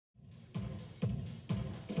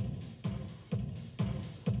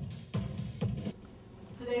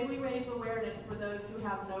Today we raise awareness for those who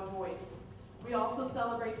have no voice. We also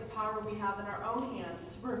celebrate the power we have in our own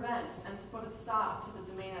hands to prevent and to put a stop to the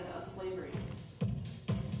demand of slavery.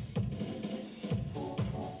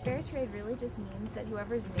 Fair trade really just means that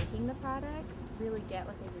whoever's making the products really get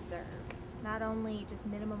what they deserve. Not only just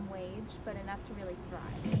minimum wage, but enough to really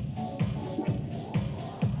thrive.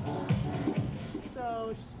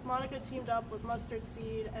 So Monica teamed up with Mustard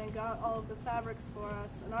Seed and got all of the fabrics for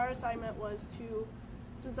us, and our assignment was to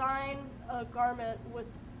design a garment with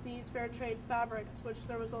these fair trade fabrics, which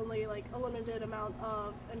there was only like a limited amount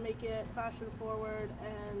of, and make it fashion forward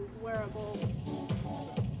and wearable.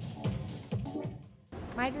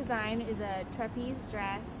 My design is a trapeze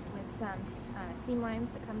dress with some seam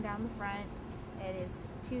lines that come down the front. It is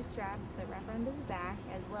 2 straps that wrap around to the back,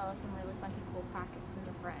 as well as some really funky cool pockets in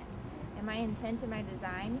the front. And my intent in my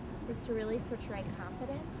design is to really portray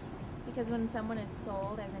confidence, because when someone is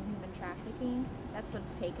sold as in human trafficking, that's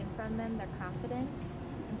what's taken from them, their confidence.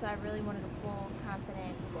 And so I really wanted a bold,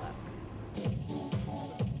 confident look.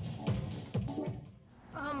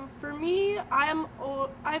 For me,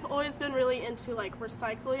 I've always been really into like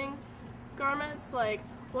recycling garments. Like,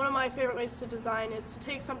 one of my favorite ways to design is to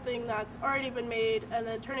take something that's already been made and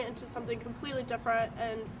then turn it into something completely different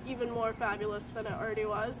and even more fabulous than it already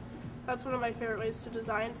was. That's one of my favorite ways to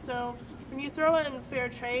design. So when you throw in fair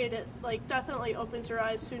trade, it like definitely opens your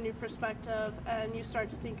eyes to a new perspective, and you start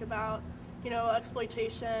to think about, you know,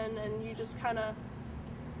 exploitation, and you just kind of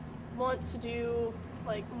want to do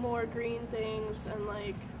like more green things and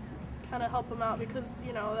like kind of help them out, because,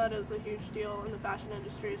 you know, that is a huge deal in the fashion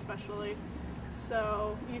industry especially.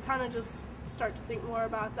 So you kind of just start to think more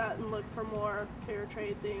about that and look for more fair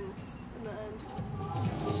trade things in the end.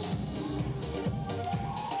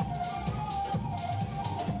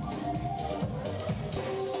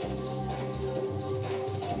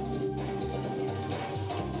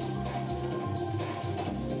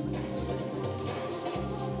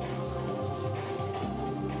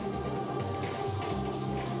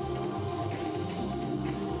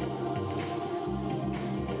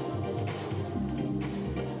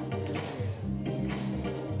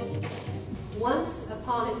 Once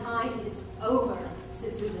upon a time is over,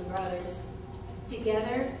 sisters and brothers.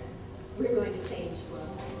 Together, we're going to change the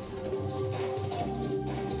world.